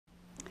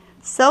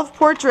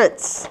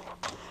Self-portraits.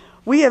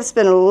 We have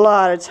spent a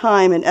lot of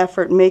time and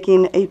effort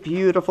making a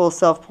beautiful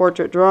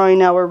self-portrait drawing.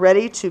 Now we're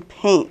ready to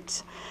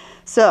paint.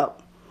 So,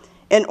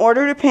 in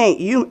order to paint,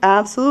 you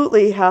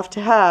absolutely have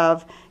to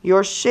have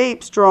your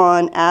shapes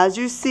drawn as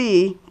you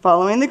see,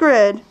 following the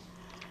grid,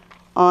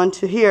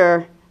 onto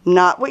here.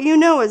 Not what you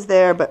know is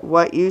there, but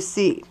what you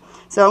see.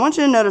 So I want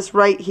you to notice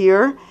right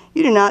here,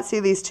 you do not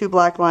see these two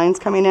black lines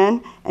coming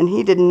in, and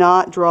he did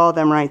not draw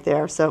them right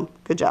there, so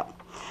good job.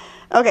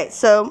 Okay,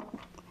 so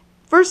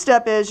first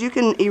step is you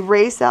can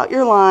erase out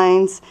your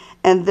lines,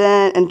 and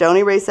don't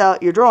erase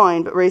out your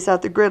drawing, but erase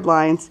out the grid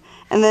lines,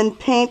 and then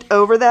paint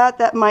over that.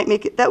 That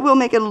will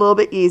make it a little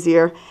bit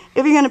easier.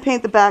 If you're going to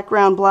paint the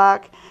background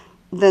black,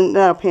 then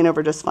that'll paint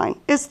over just fine.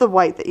 It's the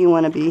white that you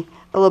want to be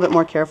a little bit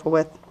more careful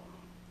with.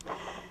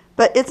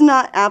 But it's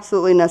not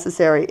absolutely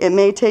necessary. It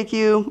may take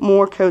you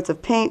more coats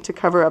of paint to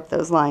cover up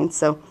those lines.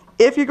 So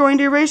if you're going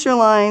to erase your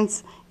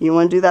lines, you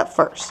want to do that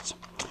first.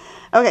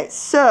 Okay,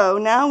 so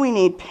now we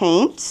need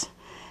paint.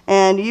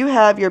 And you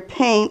have your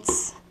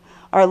paints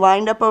are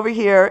lined up over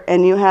here,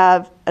 and you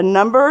have a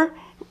number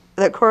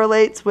that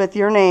correlates with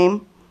your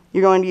name.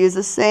 You're going to use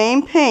the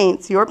same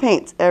paints, your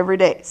paints, every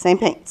day, same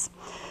paints.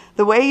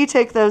 The way you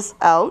take those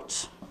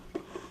out,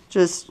 you can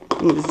just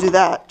do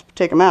that,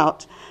 take them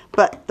out.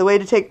 But the way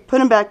to put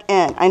them back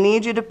in, I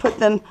need you to put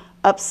them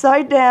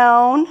upside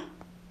down.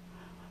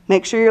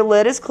 Make sure your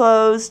lid is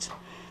closed.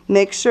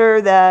 Make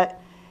sure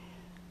that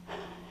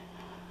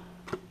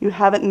you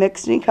haven't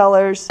mixed any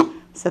colors.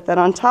 Set that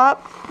on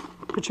top.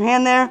 Put your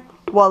hand there.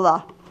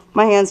 Voila.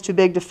 My hand's too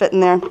big to fit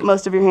in there.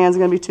 Most of your hands are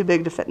going to be too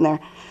big to fit in there.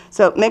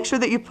 So make sure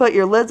that you put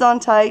your lids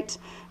on tight.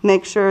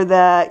 Make sure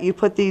that you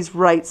put these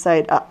right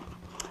side up.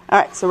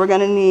 Alright, so we're going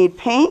to need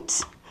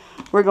paint.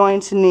 We're going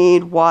to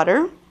need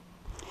water.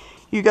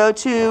 You go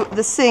to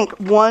the sink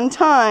one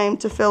time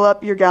to fill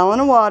up your gallon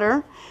of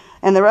water,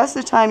 and the rest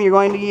of the time you're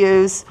going to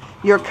use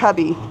your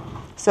cubby.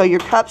 So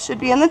your cups should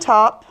be in the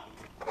top.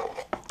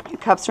 Your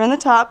cups are in the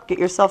top. Get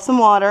yourself some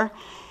water.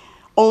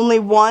 Only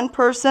one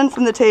person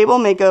from the table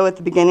may go at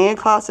the beginning of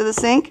class to the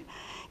sink.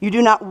 You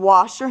do not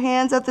wash your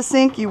hands at the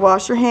sink. You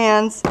wash your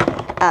hands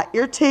at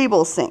your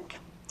table sink.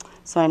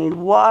 So I need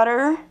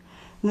water.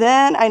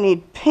 Then I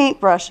need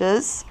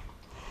paintbrushes.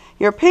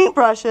 Your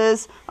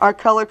paintbrushes are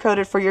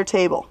color-coded for your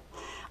table.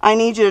 I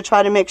need you to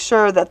try to make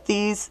sure that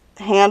these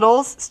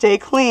handles stay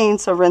clean,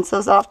 so rinse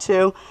those off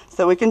too, so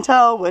that we can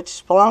tell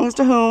which belongs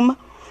to whom.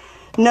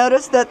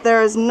 Notice that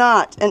there is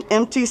not an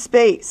empty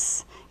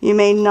space. You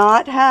may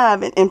not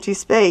have an empty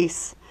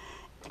space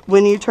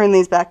when you turn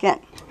these back in.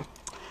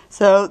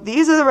 So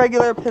these are the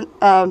regular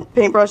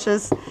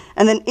paintbrushes,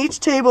 and then each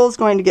table is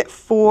going to get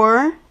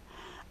 4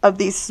 of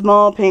these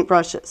small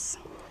paintbrushes.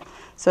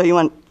 So you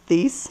want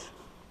these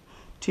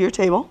to your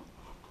table.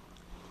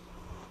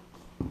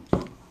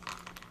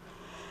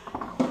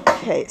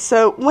 Okay,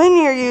 so when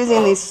you're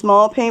using these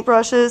small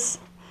paintbrushes,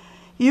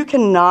 you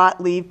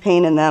cannot leave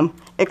paint in them,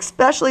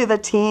 especially the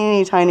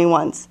teeny tiny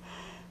ones.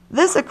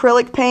 This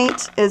acrylic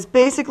paint is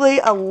basically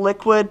a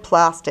liquid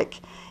plastic.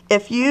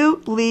 If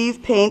you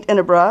leave paint in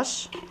a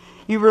brush,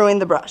 you ruin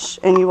the brush,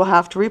 and you will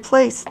have to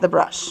replace the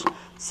brush.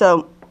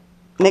 So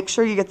make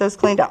sure you get those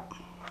cleaned up.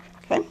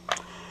 Okay,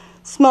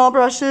 small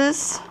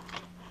brushes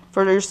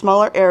for your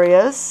smaller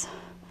areas.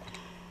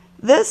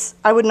 This,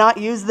 I would not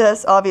use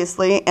this,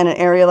 obviously, in an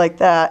area like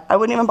that. I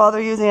wouldn't even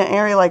bother using an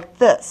area like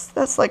this.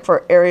 That's like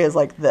for areas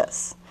like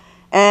this.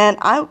 And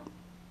I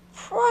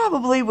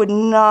probably would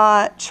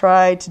not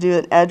try to do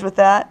an edge with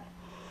that.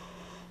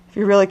 If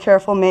you're really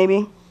careful, maybe.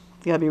 You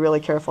gotta be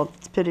really careful.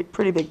 It's a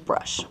pretty big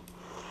brush.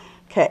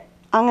 Okay,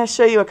 I'm gonna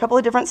show you a couple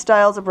of different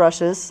styles of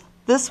brushes.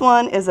 This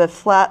one is a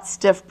flat,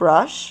 stiff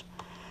brush.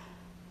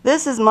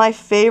 This is my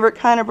favorite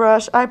kind of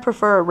brush. I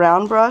prefer a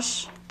round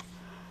brush.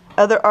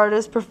 Other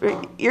artists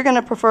prefer, you're going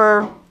to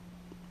prefer,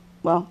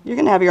 well, you're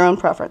going to have your own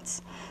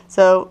preference.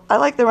 So I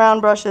like the round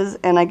brushes,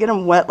 and I get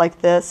them wet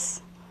like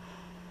this.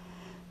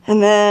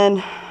 And then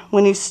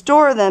when you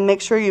store them,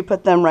 make sure you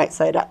put them right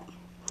side up.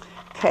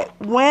 Okay,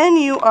 when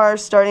you are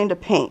starting to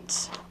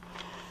paint,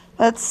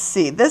 let's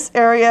see, this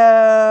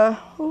area,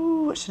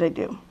 ooh, what should I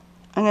do?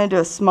 I'm going to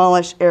do a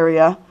smallish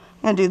area.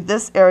 I'm going to do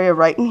this area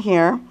right in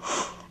here.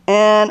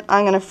 And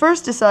I'm going to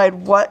first decide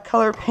what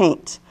color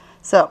paint.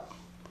 So,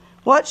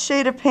 what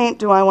shade of paint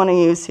do I want to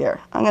use here?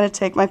 I'm going to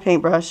take my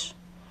paintbrush,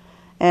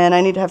 and I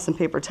need to have some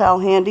paper towel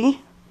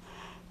handy.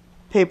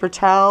 Paper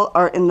towel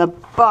are in the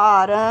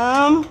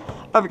bottom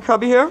of your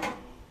cubby here.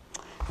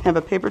 Have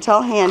a paper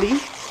towel handy.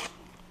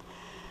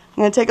 I'm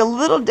going to take a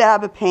little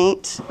dab of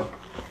paint,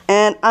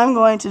 and I'm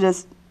going to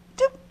just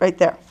doop right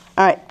there.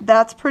 All right,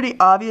 that's pretty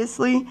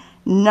obviously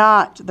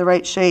not the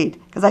right shade,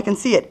 because I can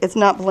see it. It's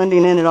not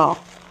blending in at all.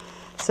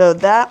 So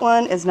that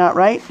one is not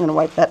right. I'm going to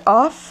wipe that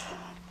off.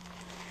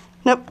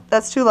 Nope,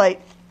 that's too light.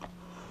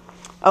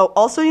 Oh,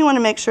 also you want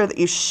to make sure that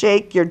you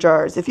shake your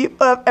jars. If you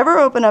ever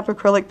open up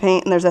acrylic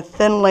paint and there's a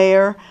thin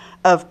layer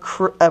of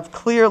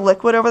clear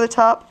liquid over the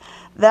top,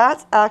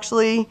 that's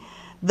actually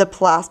the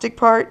plastic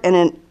part,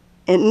 and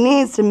it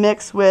needs to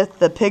mix with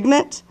the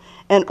pigment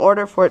in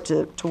order for it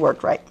to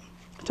work right.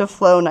 to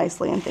flow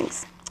nicely and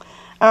things.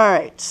 All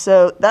right,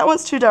 so that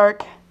one's too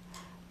dark.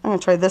 I'm gonna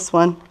try this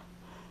one.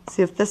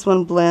 See if this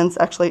one blends.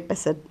 Actually, I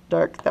said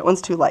dark. That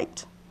one's too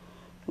light.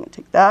 I'm gonna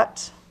take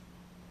that.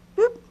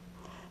 Boop.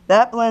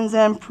 That blends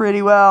in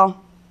pretty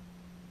well.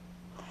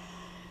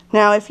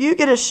 Now, if you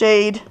get a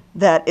shade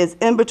that is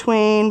in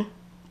between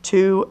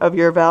two of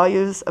your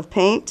values of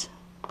paint,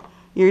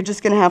 you're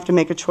just gonna have to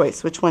make a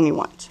choice which one you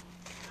want.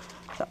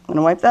 So I'm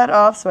gonna wipe that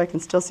off so I can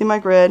still see my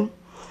grid.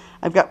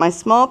 I've got my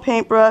small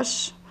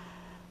paintbrush,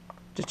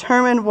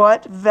 determined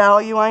what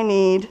value I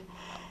need,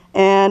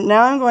 and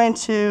now I'm going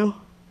to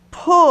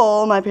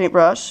pull my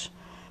paintbrush.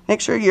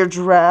 Make sure you're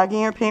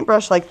dragging your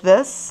paintbrush like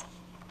this.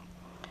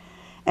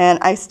 And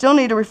I still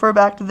need to refer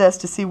back to this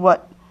to see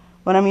what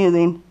I'm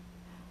using.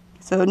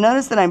 So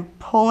notice that I'm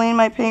pulling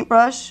my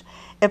paintbrush.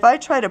 If I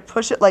try to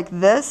push it like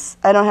this,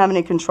 I don't have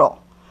any control.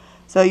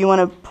 So you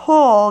want to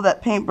pull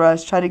that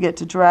paintbrush, try to get it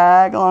to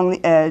drag along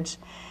the edge.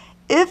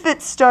 If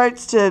it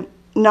starts to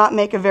not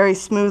make a very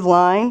smooth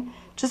line,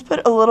 just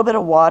put a little bit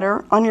of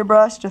water on your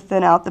brush to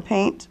thin out the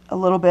paint a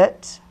little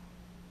bit.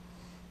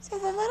 Just a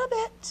little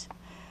bit.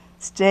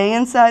 Stay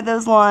inside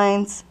those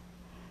lines.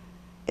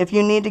 If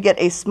you need to get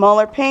a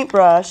smaller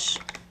paintbrush,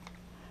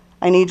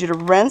 I need you to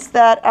rinse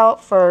that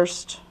out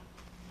first.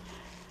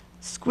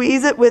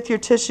 Squeeze it with your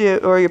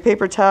tissue or your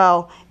paper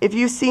towel. If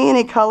you see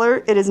any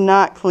color, it is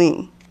not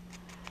clean.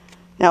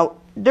 Now,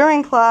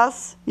 during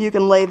class, you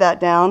can lay that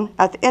down.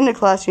 At the end of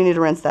class, you need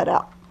to rinse that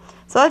out.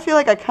 So I feel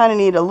like I kind of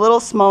need a little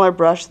smaller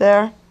brush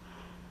there.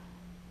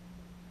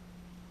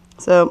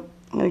 So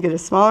I'm going to get a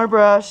smaller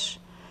brush.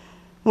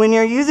 When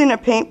you're using a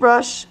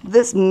paintbrush,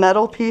 this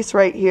metal piece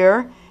right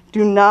here,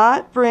 do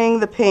not bring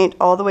the paint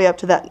all the way up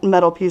to that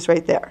metal piece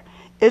right there.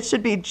 It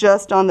should be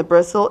just on the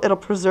bristle. It'll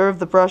preserve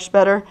the brush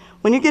better.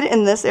 When you get it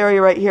in this area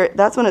right here,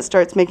 that's when it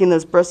starts making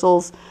those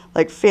bristles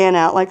like fan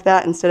out like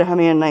that instead of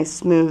having a nice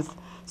smooth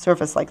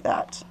surface like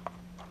that.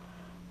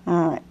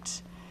 All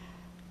right.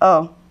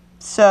 Oh,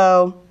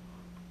 so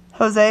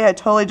Jose, I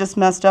totally just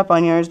messed up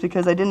on yours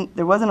because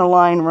there wasn't a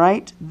line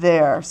right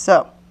there.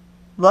 So,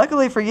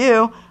 luckily for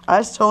you, I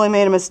just totally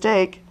made a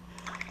mistake.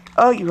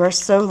 Oh, you are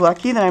so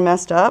lucky that I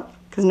messed up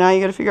because now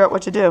you got to figure out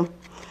what to do.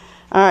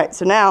 All right,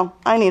 so now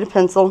I need a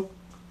pencil.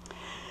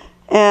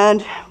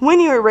 And when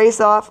you erase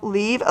off,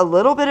 leave a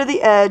little bit of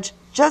the edge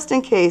just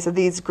in case of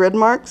these grid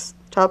marks,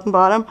 top and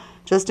bottom,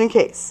 just in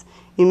case.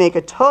 You make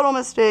a total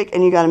mistake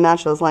and you got to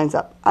match those lines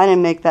up. I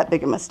didn't make that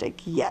big a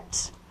mistake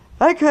yet.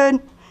 If I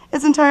could.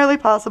 It's entirely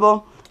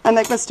possible. I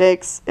make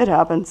mistakes. It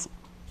happens.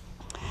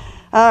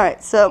 All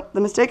right, so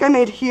the mistake I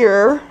made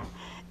here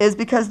is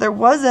because there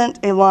wasn't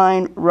a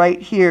line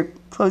right here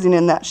closing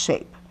in that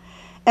shape.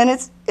 And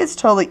it's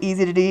totally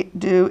easy to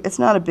do. It's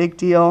not a big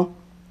deal.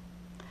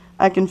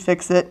 I can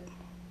fix it.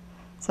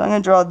 So I'm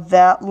going to draw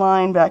that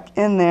line back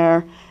in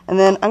there, and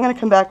then I'm going to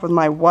come back with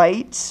my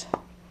white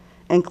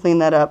and clean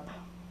that up.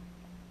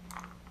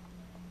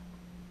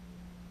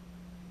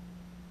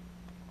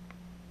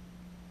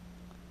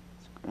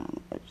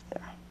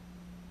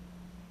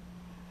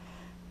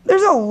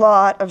 There's a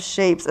lot of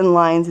shapes and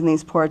lines in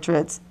these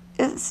portraits.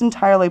 It's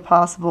entirely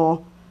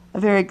possible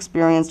a very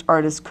experienced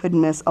artist could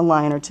miss a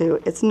line or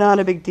two. It's not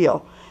a big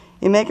deal.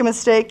 You make a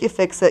mistake, you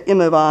fix it, you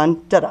move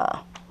on,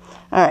 da-da.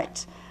 All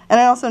right.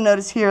 And I also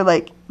notice here,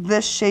 like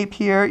this shape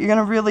here,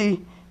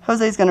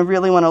 Jose's gonna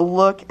really wanna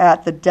look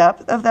at the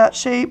depth of that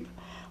shape,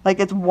 like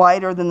it's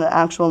wider than the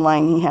actual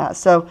line he has.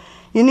 So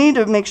you need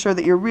to make sure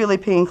that you're really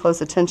paying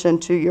close attention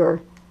to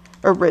your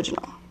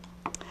original.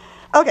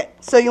 Okay,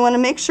 so you want to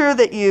make sure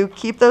that you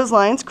keep those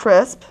lines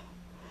crisp.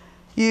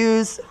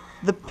 Use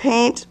the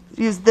paint,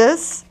 use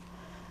this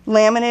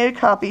laminated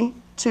copy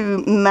to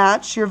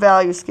match your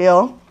value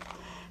scale.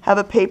 Have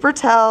a paper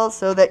towel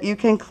so that you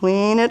can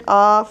clean it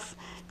off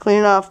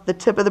the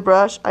tip of the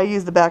brush. I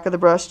use the back of the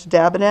brush to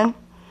dab it in.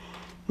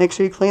 Make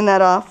sure you clean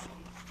that off.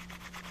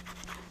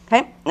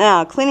 Okay,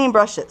 now cleaning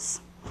brushes.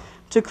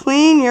 To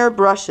clean your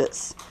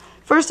brushes,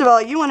 first of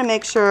all, you want to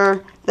make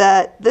sure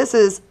that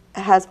this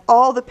has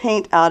all the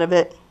paint out of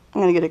it.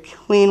 I'm going to get a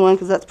clean one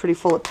because that's pretty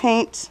full of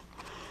paint.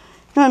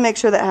 You want to make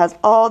sure that it has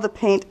all the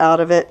paint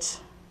out of it.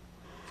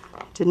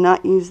 Did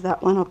not use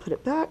that one. I'll put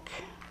it back.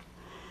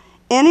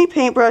 Any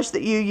paintbrush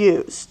that you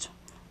used,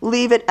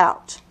 leave it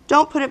out.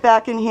 Don't put it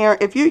back in here.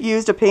 If you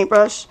used a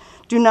paintbrush,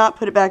 do not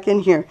put it back in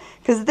here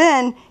because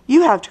then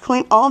you have to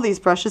clean all these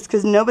brushes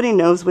because nobody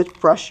knows which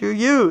brush you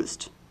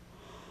used.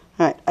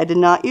 All right, I did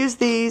not use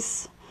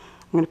these.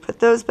 I'm going to put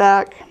those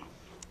back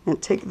and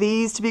take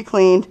these to be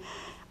cleaned.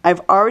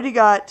 I've already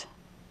got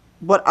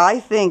what I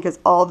think is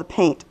all the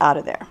paint out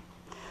of there.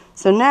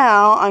 So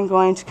now I'm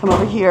going to come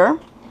over here.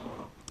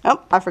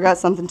 Oh, I forgot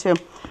something too.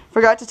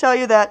 Forgot to tell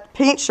you that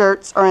paint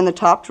shirts are in the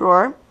top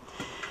drawer.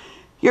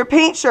 Your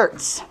paint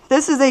shirts,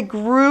 this is a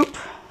group,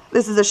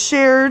 this is a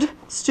shared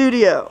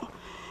studio.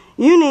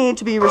 You need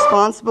to be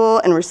responsible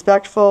and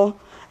respectful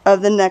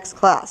of the next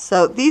class.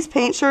 So these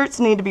paint shirts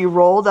need to be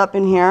rolled up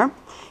in here.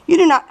 You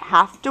do not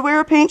have to wear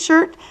a paint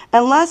shirt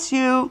unless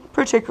you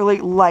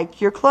particularly like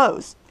your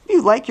clothes. If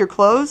you like your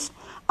clothes,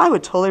 I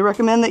would totally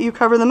recommend that you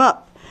cover them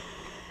up.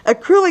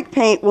 Acrylic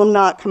paint will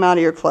not come out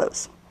of your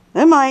clothes.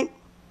 It might,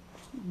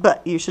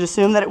 but you should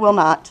assume that it will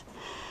not.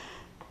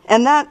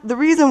 And the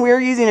reason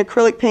we're using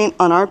acrylic paint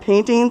on our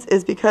paintings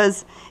is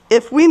because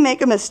if we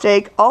make a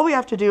mistake, all we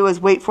have to do is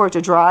wait for it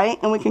to dry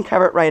and we can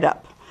cover it right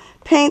up.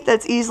 Paint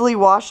that's easily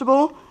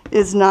washable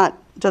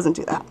doesn't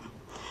do that.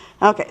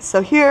 Okay,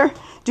 so here,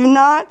 do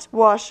not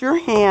wash your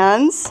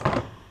hands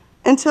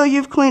until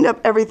you've cleaned up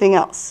everything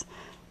else.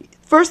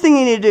 First thing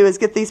you need to do is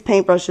get these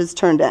paintbrushes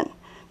turned in,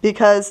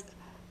 because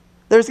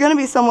there's going to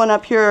be someone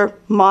up here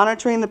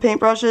monitoring the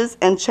paintbrushes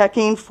and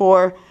checking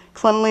for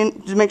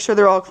cleanliness to make sure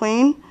they're all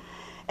clean.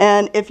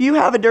 And if you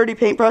have a dirty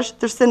paintbrush,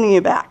 they're sending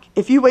you back.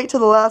 If you wait till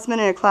the last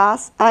minute of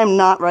class, I'm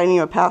not writing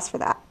you a pass for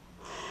that.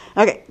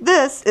 Okay,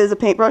 this is a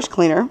paintbrush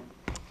cleaner.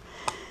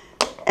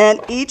 And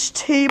each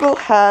table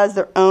has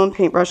their own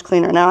paintbrush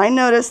cleaner. Now I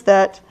noticed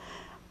that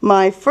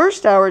my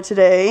first hour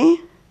today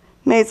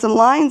made some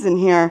lines in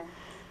here.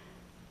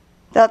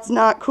 That's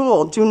not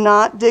cool. Do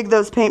not dig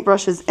those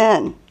paintbrushes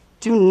in.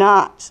 Do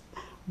not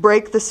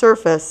break the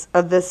surface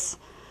of this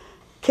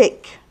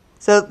cake.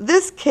 So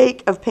this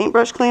cake of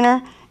paintbrush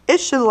cleaner, it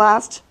should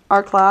last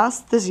our class,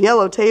 this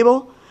yellow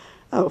table,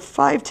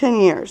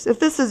 5-10 years. If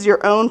this is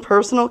your own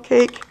personal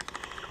cake,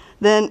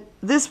 then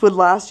this would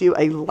last you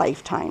a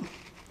lifetime.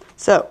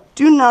 So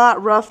do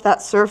not rough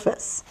that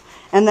surface.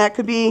 And that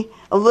could be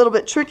a little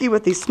bit tricky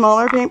with these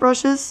smaller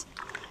paintbrushes.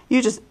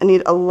 You just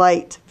need a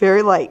light,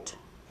 very light,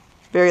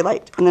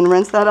 and then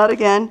rinse that out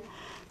again.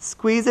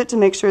 Squeeze it to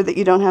make sure that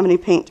you don't have any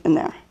paint in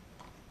there.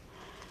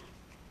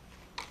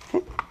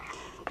 Okay.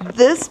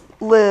 This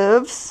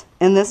lives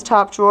in this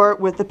top drawer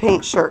with the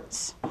paint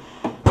shirts.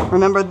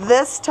 Remember,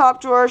 this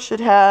top drawer should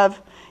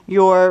have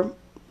your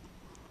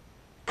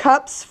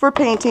cups for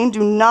painting.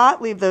 Do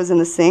not leave those in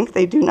the sink.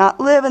 They do not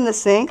live in the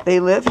sink. They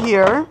live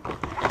here.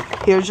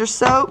 Here's your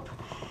soap.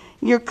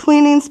 Your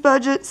cleaning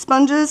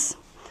sponges,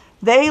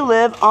 they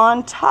live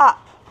on top.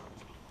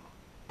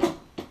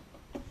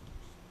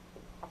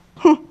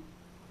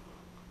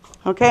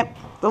 Okay,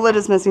 the lid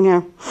is missing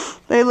here.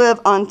 They live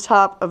on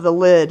top of the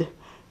lid.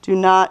 Do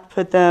not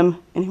put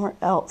them anywhere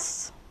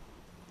else.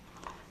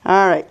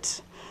 All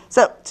right,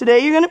 so today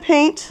you're going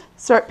to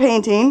start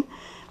painting.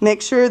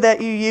 Make sure that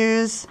you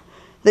use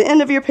the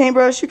end of your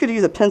paintbrush. You could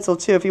use a pencil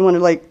too if you want to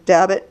like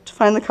dab it to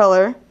find the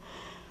color.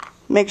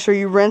 Make sure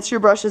you rinse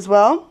your brush as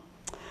well.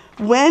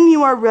 When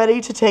you are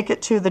ready to take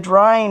it to the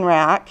drying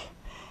rack,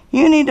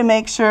 you need to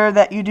make sure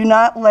that you do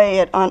not lay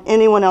it on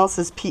anyone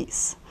else's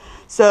piece.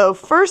 So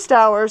first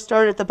hour,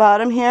 start at the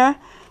bottom here.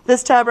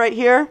 This tab right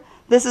here,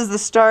 this is the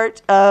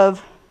start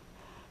of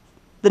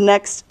the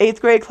next 8th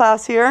grade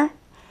class here.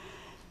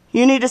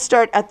 You need to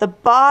start at the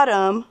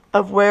bottom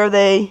of where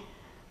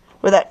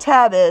that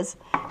tab is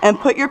and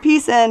put your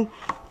piece in,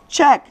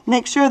 check,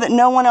 make sure that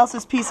no one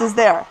else's piece is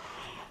there.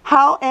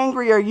 How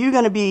angry are you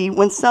going to be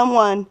when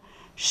someone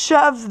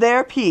shoves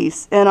their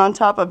piece in on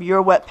top of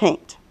your wet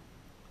paint?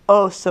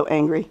 Oh, so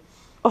angry.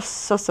 Oh,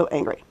 so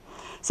angry.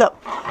 So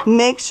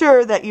make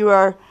sure that you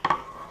are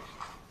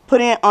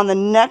putting it on the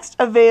next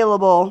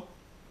available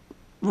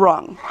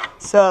rung.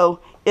 So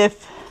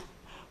if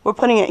we're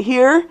putting it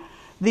here,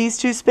 these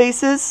two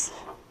spaces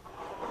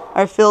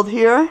are filled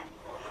here.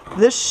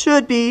 This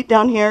should be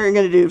down here. You're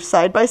going to do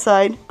side by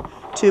side,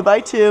 2 by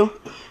 2.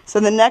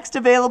 So the next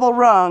available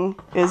rung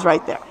is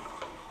right there.